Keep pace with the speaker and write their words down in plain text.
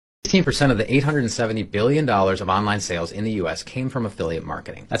16% of the $870 billion of online sales in the US came from affiliate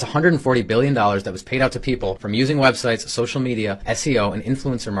marketing. That's $140 billion that was paid out to people from using websites, social media, SEO, and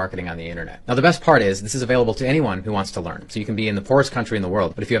influencer marketing on the internet. Now the best part is this is available to anyone who wants to learn. So you can be in the poorest country in the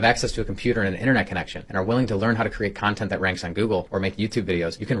world, but if you have access to a computer and an internet connection and are willing to learn how to create content that ranks on Google or make YouTube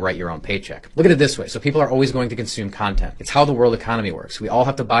videos, you can write your own paycheck. Look at it this way. So people are always going to consume content. It's how the world economy works. We all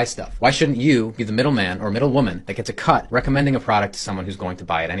have to buy stuff. Why shouldn't you be the middleman or middlewoman that gets a cut recommending a product to someone who's going to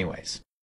buy it anyways?